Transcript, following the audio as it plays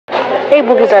Hey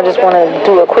Bookies, I just want to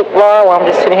do a quick vlog while I'm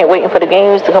just sitting here waiting for the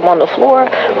games to come on the floor.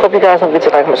 Hope you guys don't forget to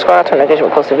like and subscribe, turn notifications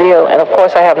when I post a video. And of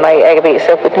course, I have Night Aggravated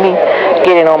Self with me,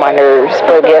 getting on my nerves.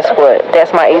 But guess what?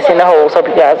 That's my ace in the hole. So hope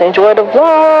you guys enjoy the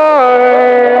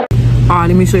vlog. Alright,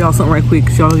 let me show y'all something right quick.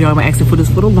 Y'all been asking for this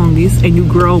for the longest, and you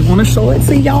girl want to show it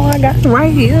to y'all. I got it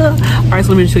right here. Alright,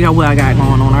 so let me show y'all what I got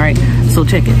going on. Alright, so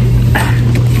check it.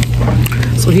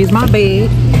 So here's my bed.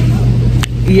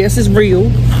 Yes, it's real.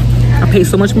 I paid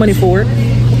so much money for it,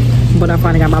 but I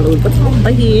finally got my little Vuitton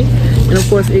right here, and of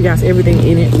course it got everything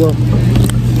in it. Well,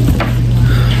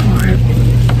 alright,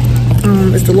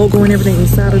 it's the logo and everything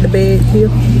inside of the bag here.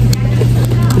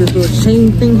 This little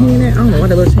chain thing here and there. I don't know why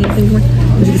that little chain thing went.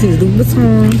 As you can see, it's Louis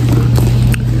Vuitton.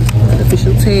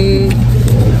 Official tag.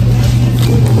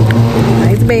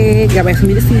 Nice bag. Y'all wait for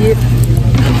me to see it.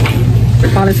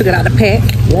 Finally took it out the pack.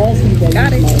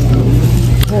 Got it.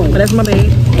 But that's my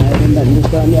bag.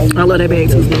 I love that bag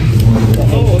too.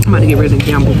 I'm about to get ready to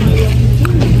gamble. I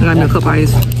got me a cup of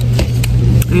ice.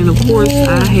 And of course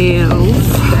I have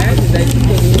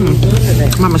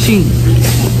my machine.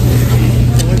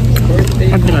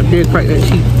 I think I did crack that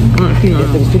sheet.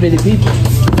 Too many people.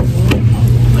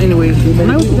 Anyways,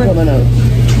 and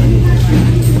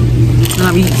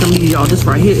I'm eating some of these, y'all. This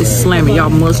right here is slamming. Y'all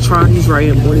must try these right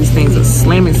here, boy. These things are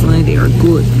slamming, son. They are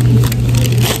good.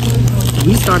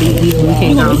 We started eating when we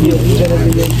came down here. I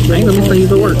ain't gonna miss you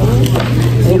to work.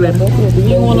 You ready?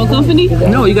 You want no company?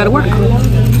 No, you gotta work.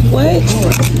 What?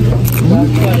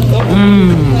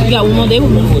 You got one more day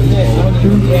with me.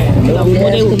 You got one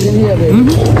more day with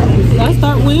me. I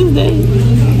start Wednesday.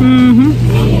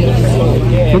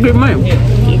 We'll get money.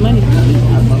 Get money. I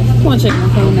wanna check my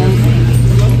phone now.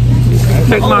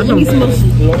 Check my phone.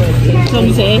 Tell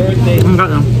me say. I got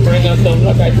them.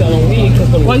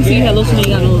 Why you say you had lotion and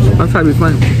you got no lotion? I'll try to be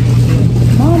funny.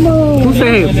 Mama. Who say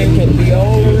hey?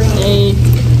 Hey.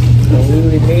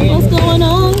 What's going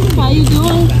on? How you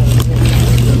doing?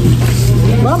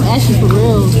 Bro, I'm asking for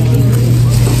real.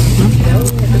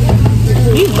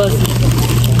 He's busting.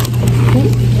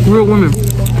 Real women.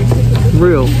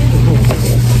 Real.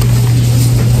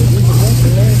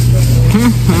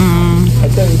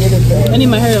 I need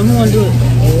my hair done. Who wanna do it?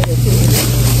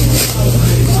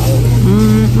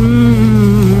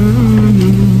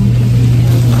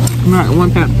 Alright,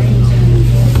 one pack.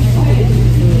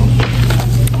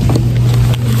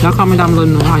 Y'all comment down below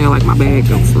know how y'all like my bag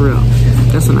though, for real.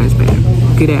 That's a nice bag.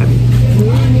 Get at me.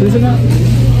 Is it not?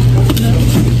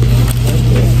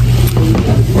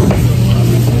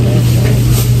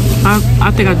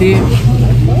 I think I did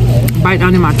bite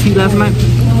down in my teeth last night.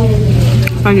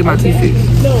 I get my teeth fixed.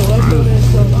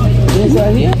 This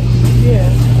right here?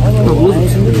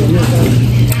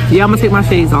 Yeah, I'm gonna take my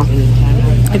shades off.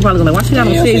 They probably gonna be like, why she got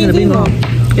no shades in the bingo?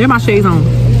 Yeah, my shades on.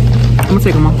 I'm gonna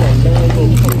take them off.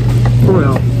 For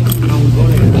real.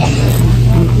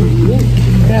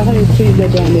 Yeah, how do you see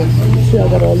that down there? See, I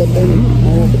got all that baby.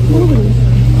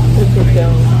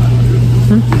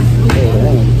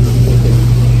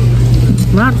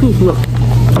 Not too, look.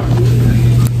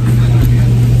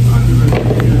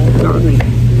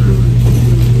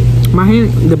 My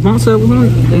hand, the bumps that was on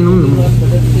it, ain't on them.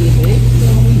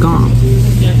 Gone.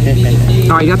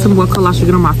 Alright, y'all tell me what color I should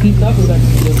get on my feet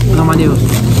and on my nails.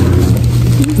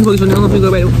 You go get your nails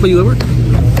before you go to work?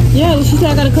 Yeah, she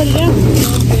said I gotta cut it down.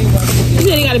 She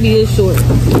said it gotta be this short.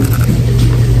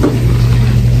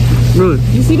 Really?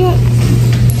 You see that?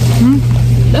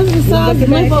 That's the size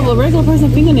length of a regular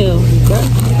person's fingernail.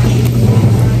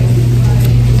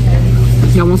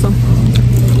 Y'all want some?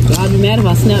 I'd be mad if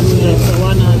I snapped me, so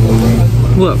why not?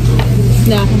 What?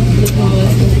 Snap.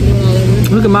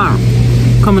 Look at mine.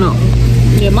 Coming up.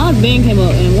 Yeah, mine's bang came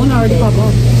up and one already popped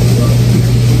off.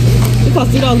 It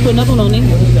cost $3 to put another one on there.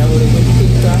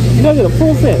 You gotta get a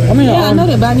full set. I mean, yeah, I know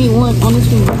that, but I need one on this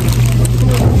one.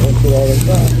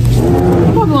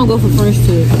 I probably won't go for French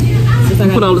tip.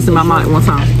 Put all this in my mind one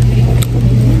time.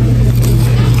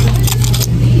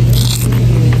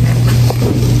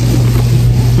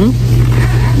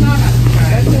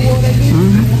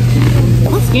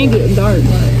 My skin getting dark.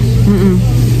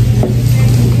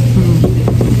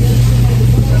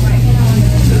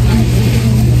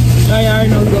 I already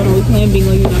know what's going on. We playing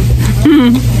bingo, you know.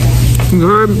 You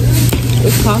heard me?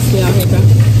 It's costly out here, bro.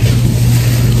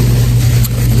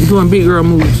 Doing big girl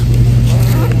moves.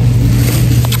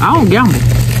 I don't gamble.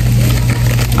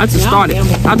 I just started.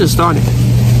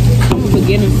 I'm a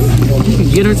beginner.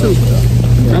 Beginner too.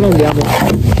 I don't gamble.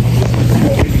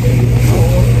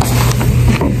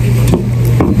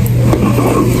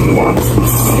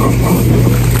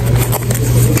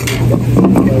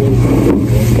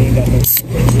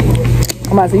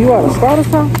 I'm about to say, you are the starters,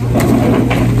 huh?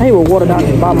 I hate with water down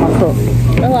in the bottom of my cup.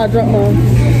 That's why I dropped mine.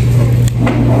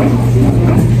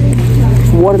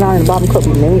 Water down in the bottom cup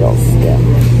of meals. Yeah.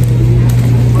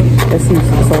 Let's see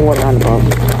some water down the bottom.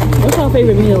 What's your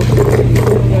favorite meal?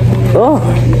 Oh.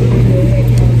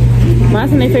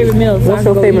 Mine's their favorite meal. So what's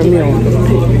your favorite meal?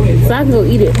 So I can go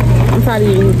eat it. I'm tired of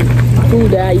eating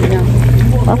food that I eat now.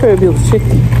 My favorite meal is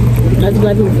chicken. That's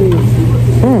black people food.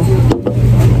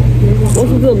 What's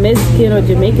some good Mexican or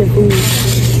Jamaican food?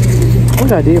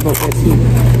 What I did about that too?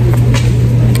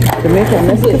 Jamaican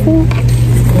Mexican food?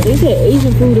 They said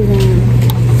Asian food is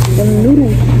the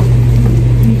noodles.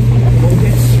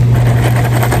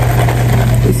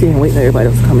 We sitting waiting for everybody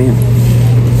else to come in.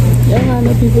 Y'all got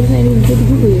enough people. This ain't even 50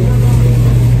 people here.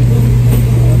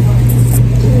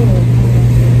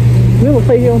 You ever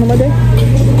play here on my day?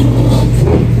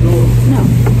 No.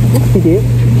 Yes, we did.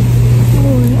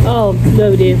 Oh,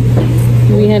 no, we did.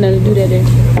 We had nothing to do that day.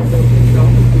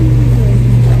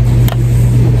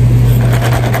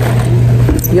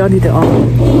 Y'all need to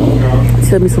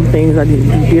tell me some things I need to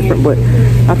do different, but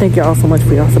I thank y'all so much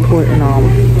for y'all support and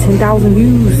 10,000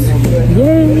 views.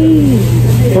 Yay!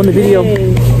 On the video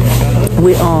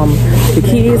with the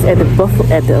kids at the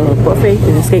buffet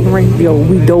in the skating rink. Yo,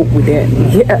 we dope with that.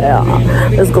 Yeah,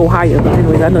 let's go higher. But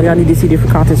anyways, I know y'all need to see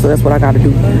different content, so that's what I gotta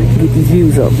do to get these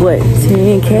views up. But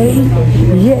 10K,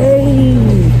 yay!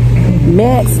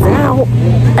 Maxed out.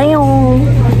 Damn.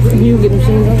 You get them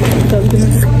shoes up.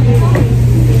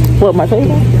 What, my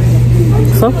shades?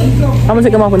 So, I'm gonna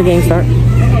take them off when the game starts.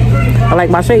 I like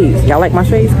my shades. Y'all like my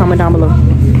shades? Comment down below.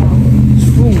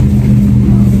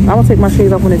 I'm gonna take my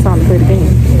shades off when it's time to play the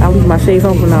game. I'll leave my shades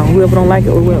on for now. Whoever don't like it,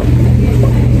 oh well.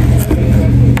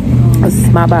 This is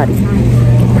my body.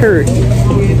 Heard.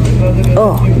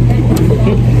 Oh.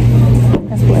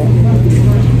 That's bad.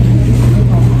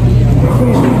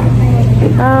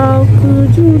 How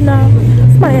could you not?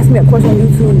 Somebody asked me a question on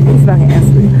YouTube. Let me see if I can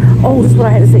answer it. Oh, this is what I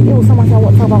had to say. It was something I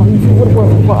want to talk about on YouTube.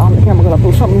 What on the camera? Gonna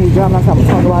post something with job. I'm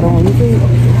talking about it on YouTube.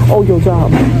 Oh, your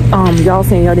job. Y'all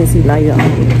saying y'all didn't see Naya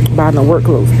buying her work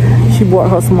clothes. She bought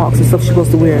her smocks and stuff she's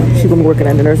supposed to wear. She's gonna be working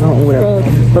at the nursing home, whatever.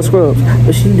 Her scrubs.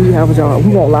 But she do have a job.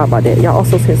 We won't lie about that. Y'all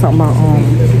also said something about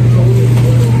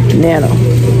Nana.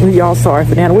 Y'all sorry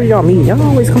for Nana. What do y'all mean? Y'all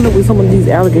always come up with some of these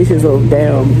allegations of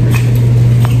damn.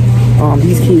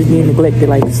 These kids being neglected,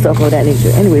 like stuff of that nature.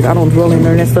 Anyways, I don't dwell in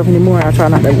that stuff anymore. I try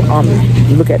not to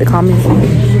look at the comments.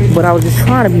 But I was just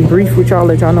trying to be brief with y'all,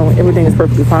 let y'all know everything is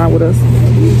perfectly fine with us.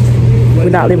 We're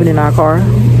not living in our car.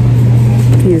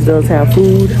 Kids does have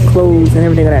food, clothes, and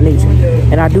everything of that nature.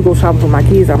 And I do go shopping for my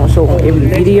kids. I don't show on every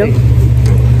video.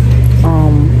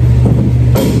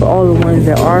 For all the ones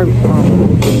that are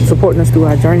supporting us through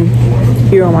our journey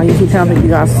here on my YouTube channel, thank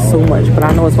you guys so much. But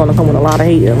I know it's going to come with a lot of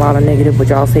hate and a lot of negative, but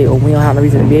y'all say, oh, we don't have no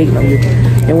reason to be hating on you.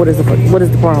 And what is the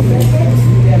problem?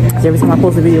 Because every time I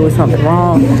post a video with something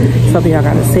wrong, something y'all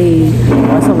got to say,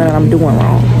 or something that I'm doing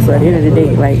wrong. So at the end of the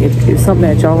day, like, if it's something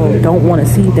that y'all don't want to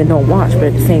see, then don't watch. But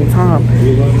at the same time,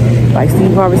 like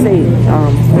Steve Harvey said,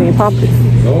 we ain't popular.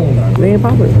 We ain't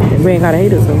popular. We ain't got to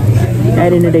hate us, though. At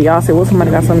the end of the day, y'all say, well,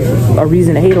 somebody got a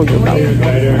reason to hate on you about it.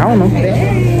 I don't know.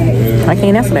 I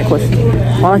can't answer that question.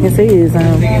 All I can say is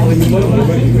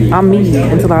I'm me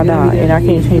until I die, and I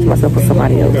can't change myself for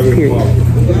somebody else, period.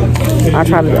 I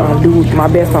try to do my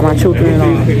best by my children.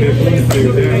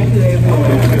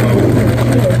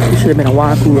 It should have been a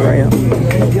wine cooler right here.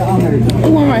 The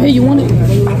one right here, you want it?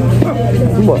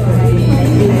 What? It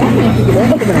should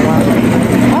have been a wine cooler.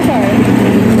 Okay.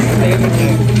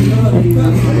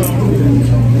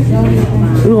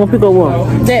 We gonna pick up what?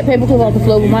 That paper clip off the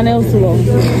floor with my nails too long.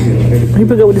 He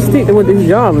picked up with the stick and with his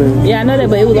job in. Yeah, I know that,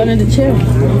 but it was under the chair. I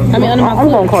mean, under my I'm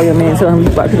gonna call your man and tell him you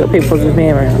about to pick up paper for his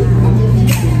man right now.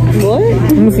 What?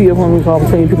 Let me see if when we call him,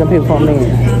 tell you pick up paper for a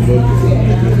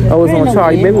man. Oh, it's on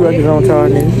charge. Baby luck is on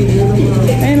charge, nigga.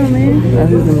 Ain't no man. That's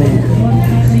just a man.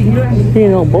 He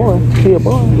ain't no boy. He a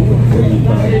boy. I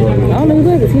don't know who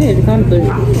that is. He ain't the kind of thing.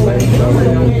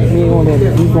 He ain't want that.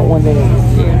 He want one thing.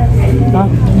 Huh?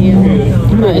 Yeah.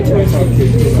 I'm not interested.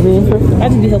 You interested? I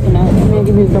just be helping out. Man,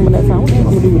 give me some of that time. What you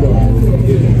gonna do with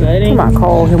that? Somebody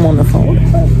call him on the phone.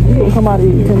 You gonna come out here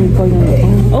and tell me to call you on the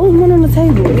phone? Oh, one on the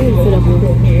table. They sit up here.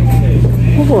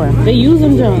 What boy? They use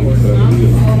them junk.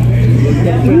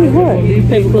 Use what?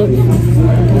 Paper clips.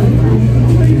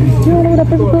 You don't know what that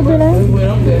paper clip is at?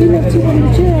 He left two on the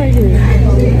chair right here.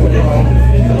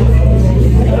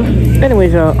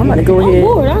 Anyways, y'all, I'm about to go ahead.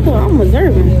 I'm bored. I'm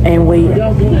reserving. And wait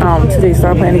till they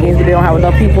start playing the games, but they don't have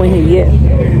enough people in here yet.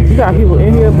 We got people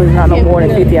in here, but it's not no more than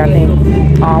 50, I think.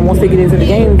 Once they get into the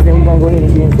games, then we're gonna go ahead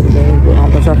and get into the games.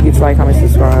 But y'all forget to like, comment,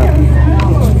 subscribe.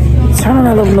 Turn on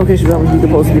that little notification bell when you can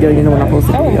post a video. You know when I post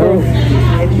a video.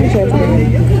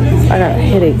 I got a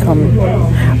headache coming.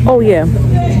 Oh yeah.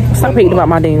 Stop hating about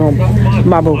my dang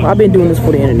my boo. I've been doing this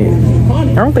for the internet.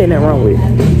 I don't think nothing wrong with it.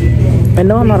 And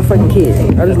no, I'm not a fucking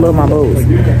kid. I just love my bows.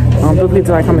 Don't forget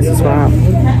to like, comment, subscribe.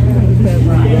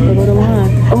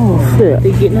 Oh shit.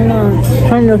 They getting in line.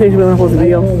 Turn your notification bell when I post a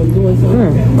video.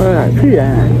 Alright,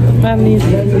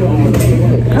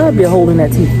 I'll be a hole in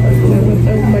that teeth.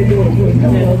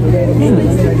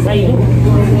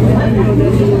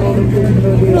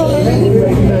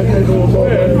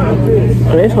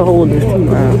 There's a hole in this tooth,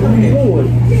 man.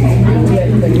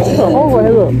 Oh,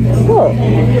 hey, look. Look.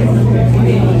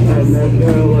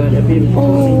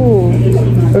 Oh.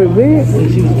 Is it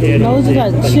big? No, it's just got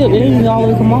chipped. It didn't even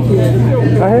always come off yet.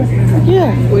 Right here?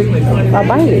 Yeah. I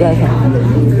bite it last time.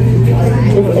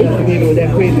 It's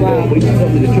 8. Wow.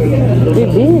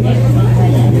 It's big.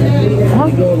 Huh?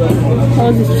 Oh,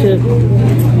 it's just chipped.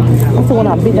 I'm the one I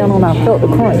beat down on, I felt the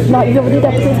crunch. No, you ever did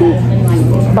that for your teeth?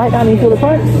 Bite down and you feel the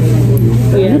crunch?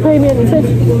 Yeah. You pay me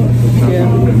attention? Yeah.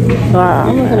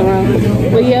 I'm looking around.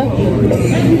 But yeah.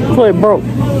 So it broke. I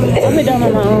been down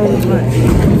on my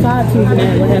side tooth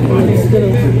and what happened with the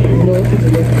spittle.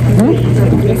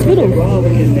 The spittle.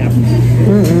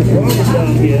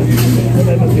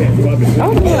 I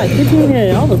was like 15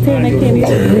 minutes. I was 10 and I can't be.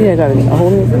 Yeah, I got it. I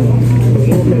hold it.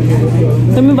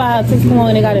 Remember how 6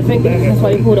 and they got infected? That's why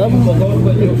they pulled up.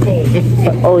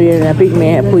 Oh yeah, that big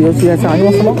man pulled your teeth that time. You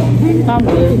want some more? I'm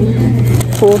good.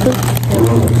 Pull through.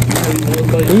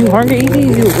 You hungry? Eat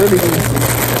these. You really good.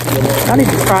 I need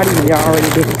to try these. Y'all already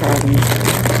did try these.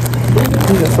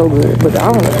 These are so good, but I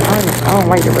don't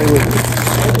like the regular.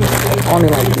 I only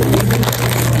like these.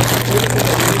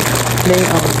 They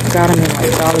got them in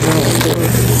like Dollar General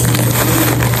stores.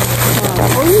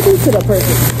 Oh, you do to the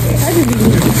person. I just be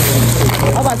eating.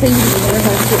 I'm about to tell you to learn how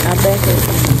to sit my back.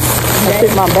 I sit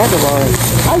my back of already.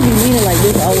 I be leaning like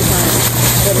this all the time.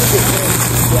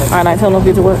 Alright, I tell them to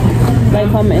get to what? Like,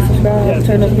 comment, and subscribe.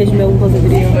 Turn notification bell when we post a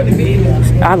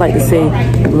video. I like to say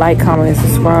like, comment, and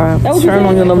subscribe. Turn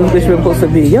on your notification bell when we post a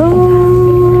video.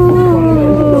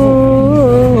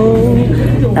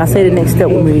 I'll say the next step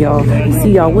with me, y'all.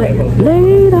 See y'all what?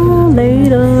 Later.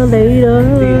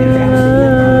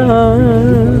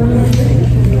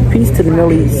 Peace to the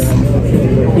Middle East.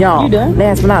 Y'all,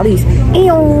 last but not least.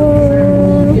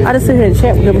 I just sit here and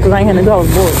chat with them because I ain't had to go. I was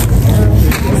bored.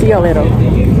 See y'all later.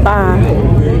 Bye.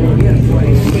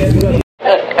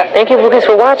 Thank you, Lucas,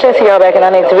 for watching. See y'all back in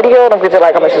our next video. Don't forget to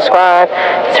like, comment, subscribe.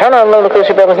 Turn on the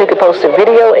notification bell so you can post a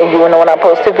video and you will know when I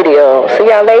post a video. See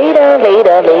y'all later.